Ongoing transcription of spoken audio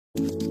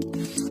All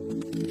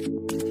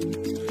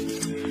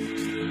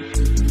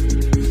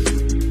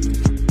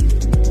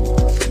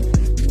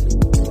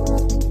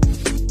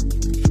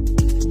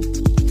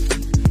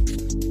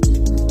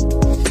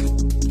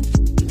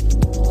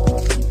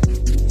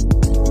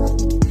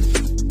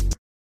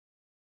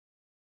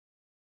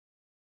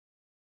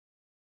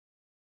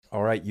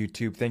right,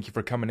 YouTube, thank you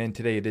for coming in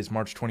today. It is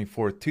March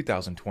 24th,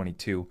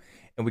 2022,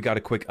 and we got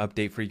a quick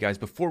update for you guys.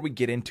 Before we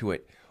get into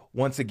it,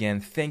 once again,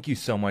 thank you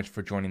so much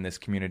for joining this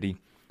community.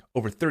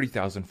 Over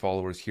 30,000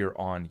 followers here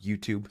on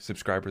YouTube,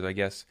 subscribers, I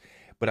guess.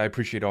 But I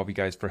appreciate all of you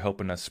guys for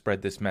helping us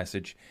spread this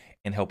message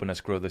and helping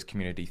us grow this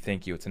community.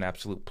 Thank you. It's an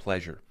absolute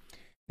pleasure.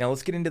 Now,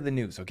 let's get into the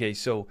news. Okay,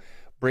 so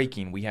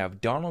breaking, we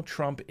have Donald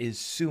Trump is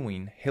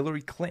suing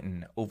Hillary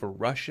Clinton over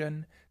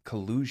Russian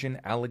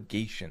collusion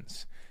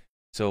allegations.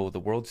 So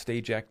the world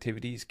stage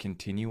activities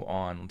continue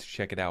on. Let's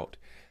check it out.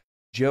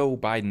 Joe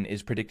Biden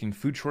is predicting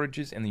food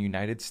shortages in the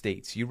United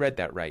States. You read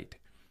that right.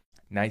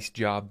 Nice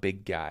job,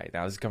 big guy.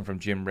 Now, this is coming from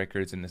Jim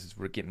Rickards, and this is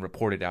getting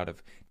reported out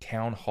of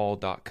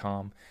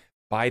townhall.com.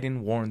 Biden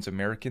warns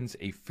Americans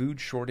a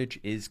food shortage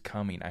is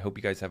coming. I hope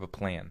you guys have a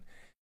plan.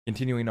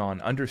 Continuing on,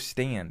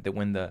 understand that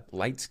when the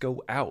lights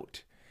go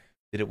out,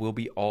 that it will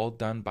be all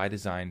done by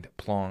design,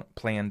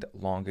 planned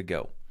long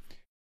ago.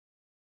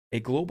 A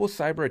global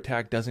cyber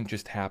attack doesn't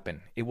just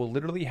happen. It will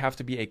literally have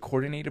to be a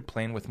coordinated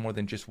plan with more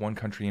than just one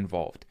country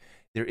involved.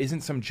 There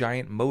isn't some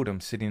giant modem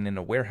sitting in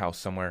a warehouse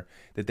somewhere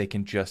that they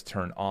can just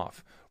turn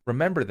off.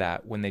 Remember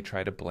that when they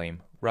try to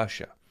blame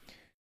Russia.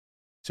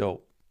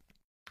 So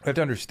you have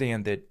to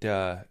understand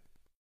that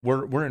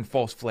we're in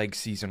false flag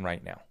season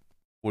right now.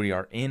 We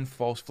are in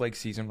false flag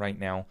season right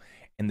now,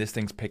 and this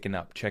thing's picking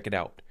up. Check it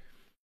out.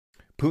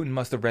 Putin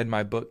must have read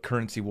my book,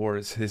 Currency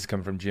Wars. This is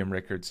coming from Jim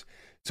Rickards.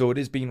 So it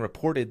is being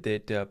reported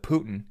that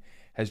Putin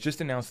has just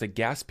announced that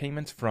gas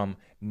payments from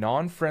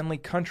non-friendly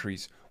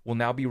countries will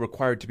now be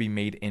required to be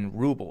made in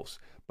rubles.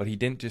 But he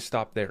didn't just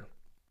stop there.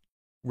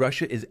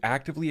 Russia is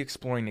actively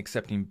exploring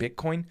accepting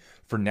Bitcoin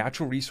for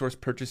natural resource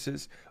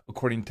purchases,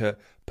 according to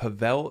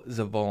Pavel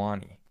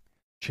Zavolany,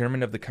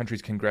 chairman of the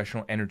country's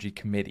Congressional Energy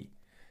Committee.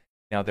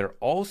 Now, they're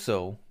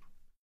also...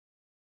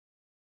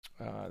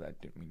 that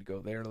didn't mean to go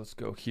there. Let's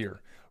go here.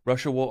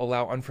 Russia will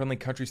allow unfriendly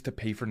countries to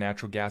pay for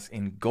natural gas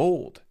in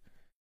gold.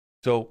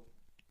 So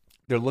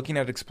they're looking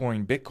at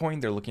exploring Bitcoin.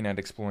 They're looking at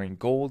exploring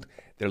gold.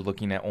 They're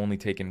looking at only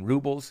taking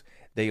rubles.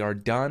 They are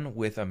done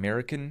with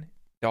American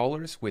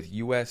dollars, with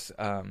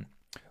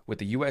with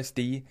the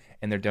USD,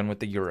 and they're done with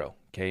the euro.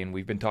 Okay, and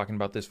we've been talking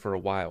about this for a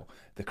while.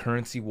 The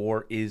currency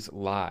war is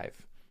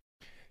live.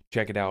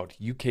 Check it out.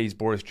 UK's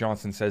Boris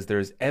Johnson says there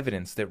is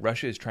evidence that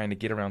Russia is trying to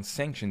get around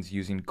sanctions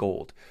using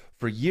gold.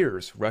 For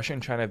years, Russia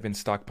and China have been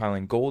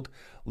stockpiling gold.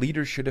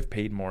 Leaders should have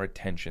paid more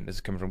attention. This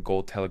is coming from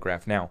Gold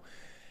Telegraph. Now,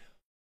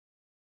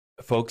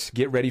 folks,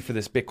 get ready for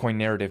this Bitcoin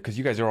narrative because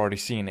you guys are already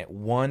seeing it.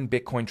 One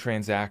Bitcoin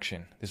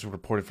transaction, this was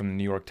reported from the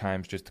New York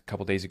Times just a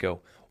couple days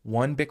ago.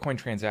 One Bitcoin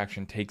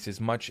transaction takes as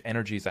much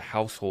energy as a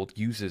household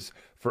uses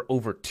for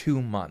over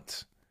 2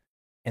 months.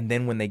 And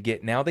then when they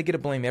get to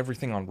blame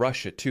everything on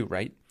Russia too,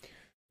 right?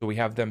 So we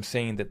have them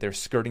saying that they're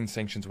skirting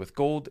sanctions with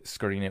gold,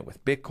 skirting it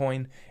with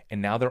Bitcoin, and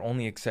now they're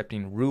only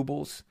accepting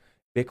rubles,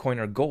 Bitcoin,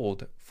 or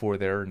gold for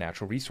their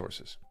natural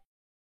resources.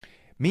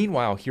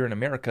 Meanwhile, here in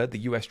America, the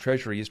U.S.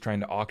 Treasury is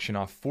trying to auction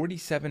off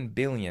 $47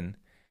 billion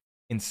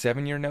in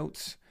 7-year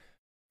notes,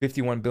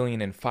 $51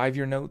 billion in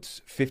 5-year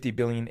notes, $50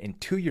 billion in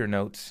 2-year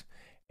notes,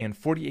 and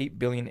 $48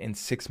 billion in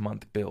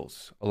 6-month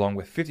bills, along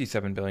with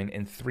 $57 billion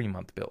in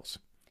 3-month bills.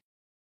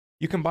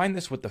 You combine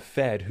this with the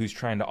Fed, who's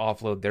trying to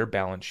offload their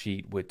balance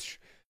sheet, which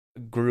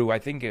grew, I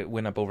think it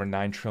went up over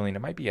 9 trillion.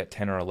 It might be at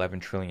 10 or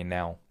 11 trillion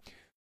now.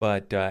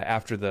 But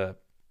after the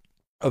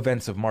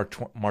events of March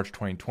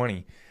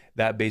 2020,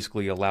 that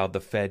basically allowed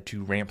the Fed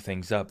to ramp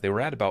things up. They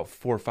were at about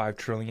 4 or 5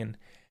 trillion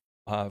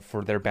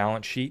for their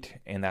balance sheet,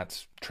 and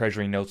that's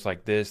treasury notes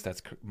like this,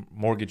 that's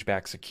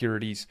mortgage-backed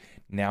securities.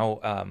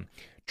 Now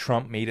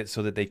Trump made it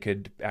so that they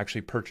could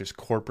actually purchase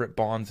corporate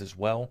bonds as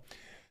well.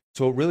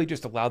 So it really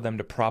just allowed them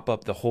to prop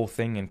up the whole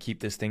thing and keep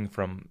this thing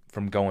from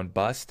going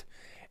bust.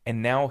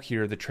 And now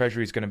here, the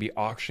Treasury is going to be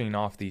auctioning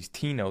off these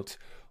T-notes.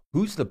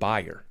 Who's the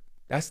buyer?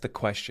 That's the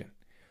question.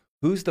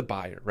 Who's the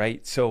buyer,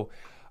 right? So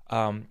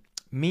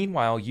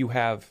meanwhile, you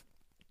have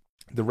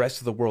the rest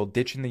of the world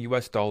ditching the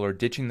US dollar,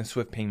 ditching the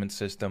SWIFT payment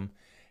system,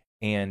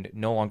 and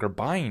no longer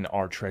buying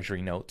our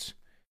Treasury notes.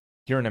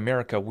 Here in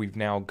America, we've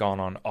now gone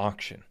on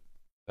auction.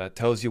 That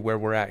tells you where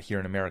we're at here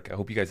in America. I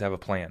hope you guys have a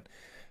plan.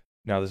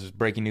 Now, this is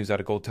breaking news out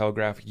of Gold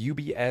Telegraph.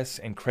 UBS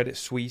and Credit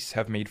Suisse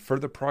have made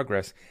further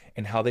progress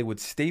in how they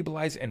would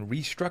stabilize and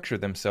restructure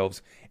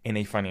themselves in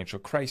a financial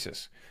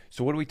crisis.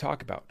 So what do we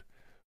talk about?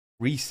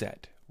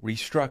 Reset,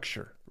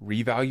 restructure,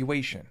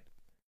 revaluation.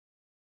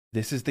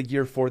 This is the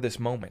year for this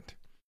moment.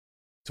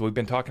 So we've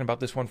been talking about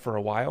this one for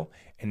a while,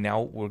 and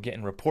now we're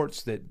getting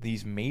reports that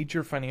these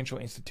major financial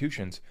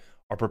institutions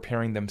are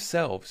preparing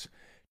themselves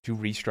to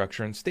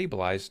restructure and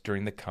stabilize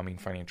during the coming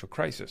financial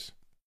crisis.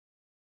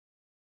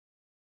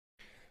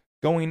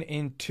 Going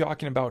in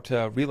talking about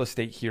real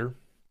estate here,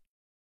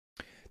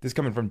 This is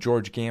coming from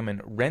George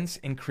Gammon. Rents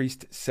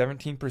increased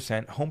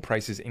 17%, home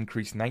prices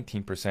increased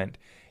 19%,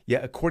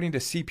 yet according to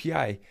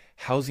CPI,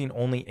 housing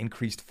only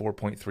increased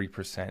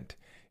 4.3%.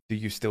 Do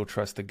you still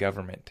trust the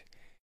government?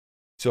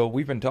 So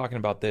we've been talking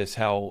about this,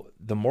 how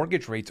the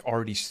mortgage rates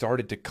already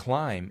started to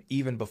climb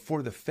even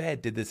before the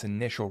Fed did this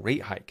initial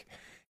rate hike.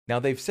 Now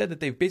they've said that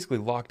they've basically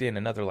locked in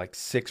another like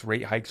 6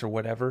 rate hikes or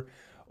whatever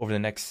over the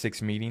next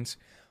 6 meetings.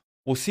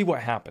 We'll see what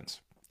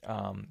happens.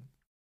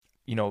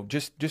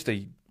 Just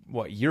a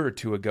year or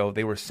two ago,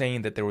 they were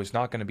saying that there was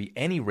not going to be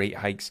any rate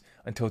hikes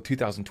until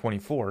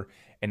 2024,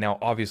 and now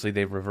obviously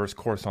they've reversed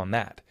course on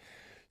that.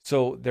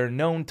 So they're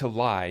known to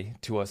lie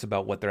to us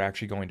about what they're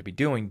actually going to be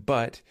doing,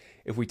 but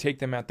if we take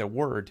them at their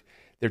word,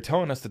 they're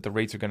telling us that the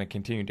rates are going to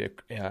continue to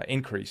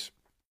increase.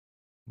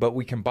 But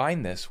we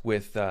combine this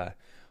with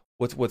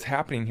what's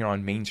happening here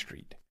on Main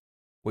Street,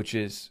 which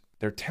is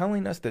they're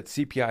telling us that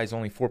CPI is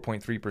only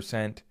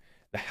 4.3%,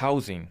 the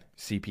housing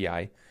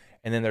CPI,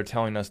 and then they're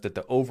telling us that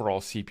the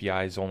overall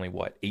CPI is only,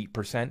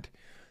 8%?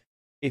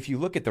 If you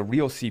look at the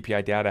real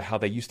CPI data, how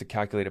they used to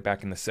calculate it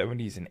back in the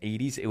 70s and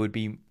 80s, it would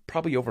be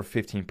probably over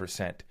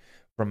 15%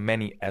 from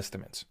many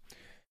estimates.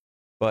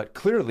 But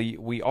clearly,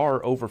 we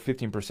are over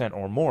 15%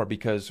 or more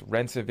because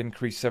rents have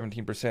increased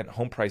 17%,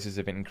 home prices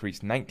have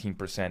increased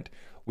 19%.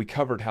 We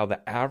covered how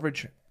the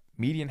average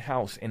median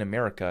house in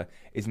America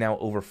is now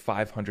over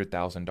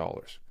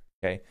 $500,000.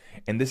 Okay,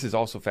 and this is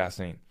also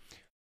fascinating.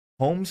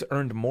 Homes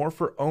earned more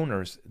for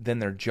owners than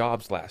their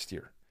jobs last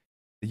year.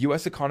 The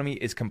U.S. economy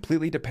is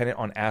completely dependent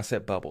on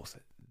asset bubbles.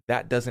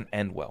 That doesn't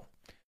end well,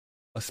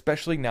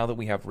 especially now that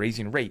we have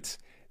raising rates.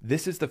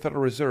 This is the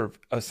Federal Reserve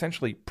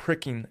essentially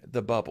pricking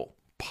the bubble,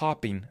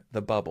 popping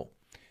the bubble.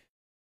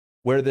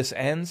 Where this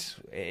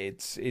ends,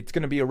 it's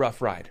going to be a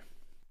rough ride.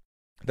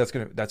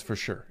 That's for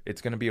sure.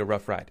 It's going to be a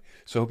rough ride.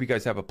 So I hope you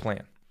guys have a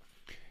plan.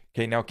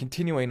 Okay, now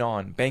continuing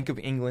on, Bank of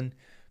England,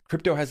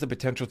 crypto has the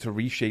potential to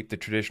reshape the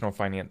traditional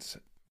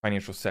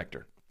financial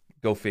sector.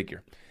 Go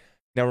figure.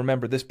 Now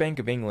remember, this Bank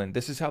of England,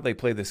 this is how they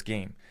play this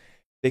game.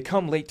 They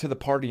come late to the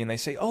party and they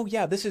say, oh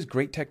yeah, this is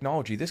great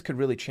technology. This could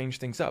really change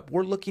things up.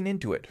 We're looking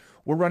into it.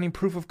 We're running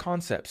proof of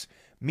concepts.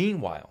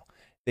 Meanwhile,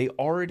 they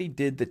already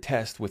did the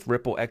test with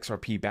Ripple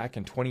XRP back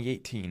in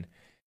 2018,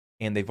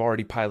 and they've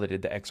already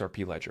piloted the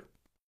XRP ledger.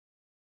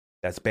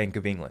 That's Bank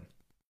of England.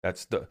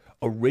 That's the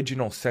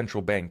original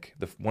central bank,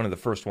 one of the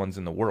first ones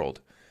in the world,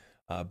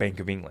 Bank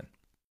of England.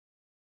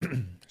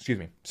 Excuse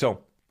me.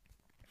 So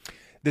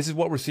this is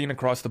what we're seeing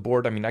across the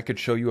board. I mean, I could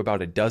show you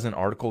about a dozen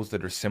articles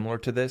that are similar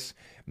to this.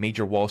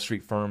 Major Wall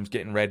Street firms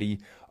getting ready,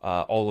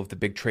 all of the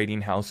big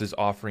trading houses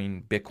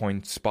offering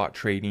Bitcoin spot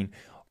trading.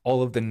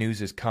 All of the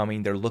news is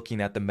coming. They're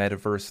looking at the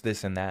metaverse,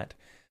 this and that.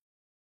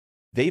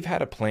 They've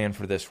had a plan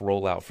for this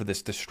rollout, for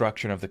this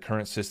destruction of the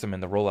current system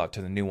and the rollout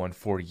to the new one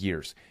for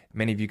years.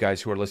 Many of you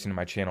guys who are listening to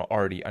my channel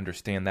already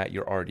understand that.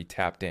 You're already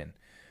tapped in.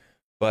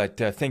 But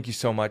thank you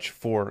so much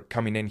for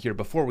coming in here.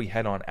 Before we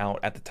head on out,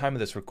 at the time of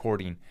this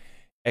recording,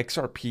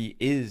 XRP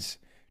is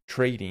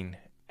trading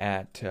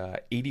at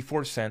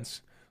 84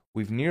 cents.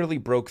 We've nearly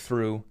broke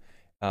through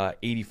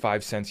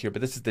 85 cents here,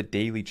 but this is the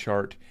daily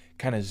chart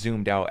kind of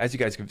zoomed out. As you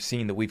guys have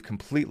seen, that we've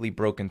completely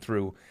broken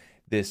through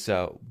this,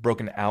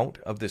 broken out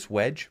of this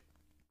wedge.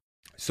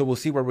 So we'll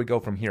see where we go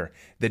from here.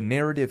 The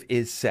narrative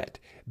is set.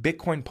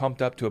 Bitcoin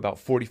pumped up to about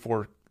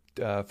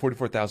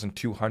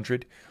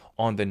 44,200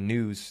 on the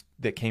news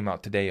that came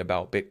out today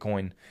about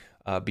Bitcoin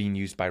being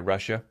used by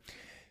Russia.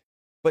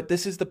 But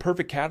this is the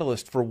perfect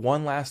catalyst for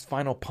one last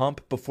final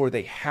pump before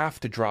they have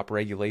to drop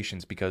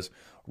regulations because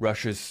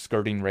Russia's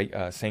skirting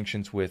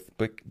sanctions with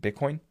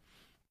Bitcoin,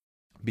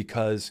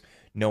 because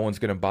no one's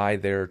going to buy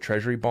their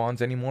treasury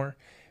bonds anymore,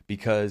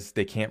 because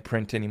they can't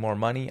print any more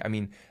money. I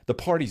mean, the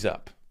party's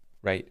up,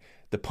 right?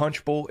 The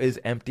punch bowl is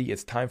empty.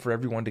 It's time for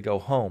everyone to go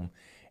home.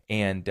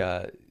 And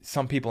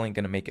some people ain't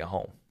going to make it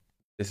home.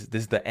 This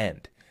is the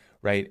end,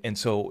 right? And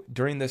so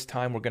during this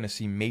time, we're going to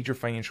see major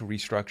financial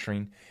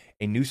restructuring.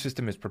 A new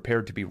system is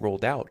prepared to be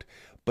rolled out.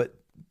 But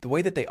the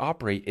way that they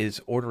operate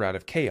is order out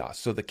of chaos.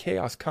 So the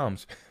chaos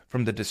comes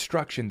from the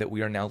destruction that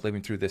we are now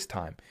living through this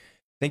time.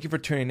 Thank you for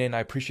tuning in. I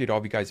appreciate all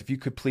of you guys. If you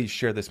could please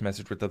share this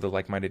message with other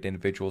like-minded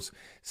individuals,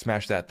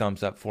 smash that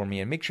thumbs up for me,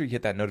 and make sure you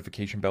hit that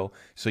notification bell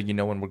so you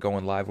know when we're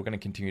going live. We're going to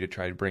continue to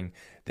try to bring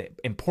the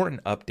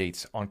important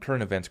updates on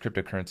current events,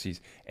 cryptocurrencies,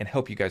 and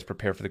help you guys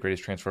prepare for the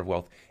greatest transfer of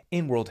wealth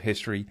in world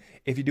history.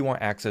 If you do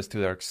want access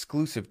to our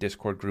exclusive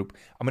Discord group,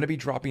 I'm going to be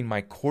dropping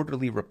my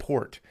quarterly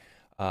report.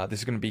 This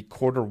is going to be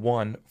quarter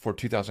one for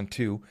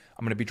 2002.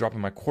 I'm going to be dropping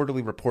my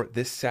quarterly report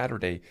this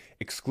Saturday,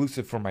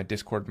 exclusive for my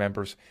Discord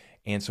members.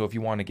 And so if you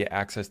want to get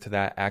access to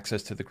that,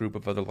 access to the group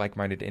of other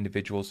like-minded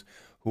individuals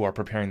who are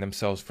preparing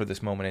themselves for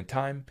this moment in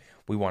time,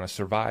 we want to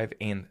survive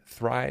and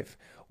thrive.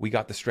 We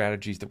got the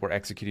strategies that we're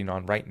executing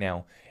on right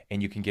now,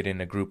 and you can get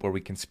in a group where we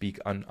can speak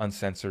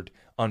uncensored,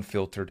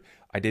 unfiltered.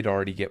 I did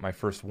already get my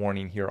first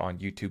warning here on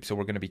YouTube, so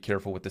we're going to be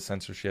careful with the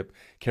censorship,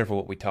 careful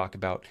what we talk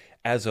about.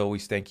 As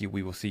always, thank you.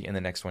 We will see you in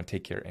the next one.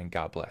 Take care, and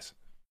God bless.